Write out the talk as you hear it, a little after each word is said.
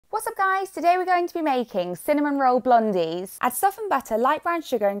What's up guys, today we're going to be making cinnamon roll blondies. Add softened butter, light brown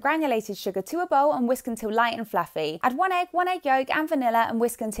sugar and granulated sugar to a bowl and whisk until light and fluffy. Add one egg yolk and vanilla and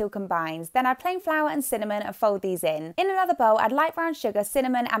whisk until combined. Then add plain flour and cinnamon and fold these in. In another bowl, add light brown sugar,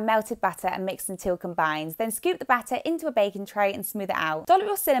 cinnamon and melted butter and mix until combined. Then scoop the batter into a baking tray and smooth it out. Dollop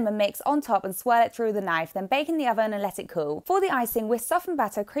your cinnamon mix on top and swirl it through with a knife, then bake in the oven and let it cool. For the icing, whisk softened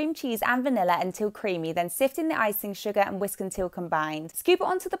butter, cream cheese and vanilla until creamy, then sift in the icing, sugar and whisk until combined. Scoop it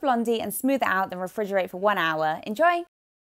onto the blondie and smooth it out, then refrigerate for 1 hour. Enjoy!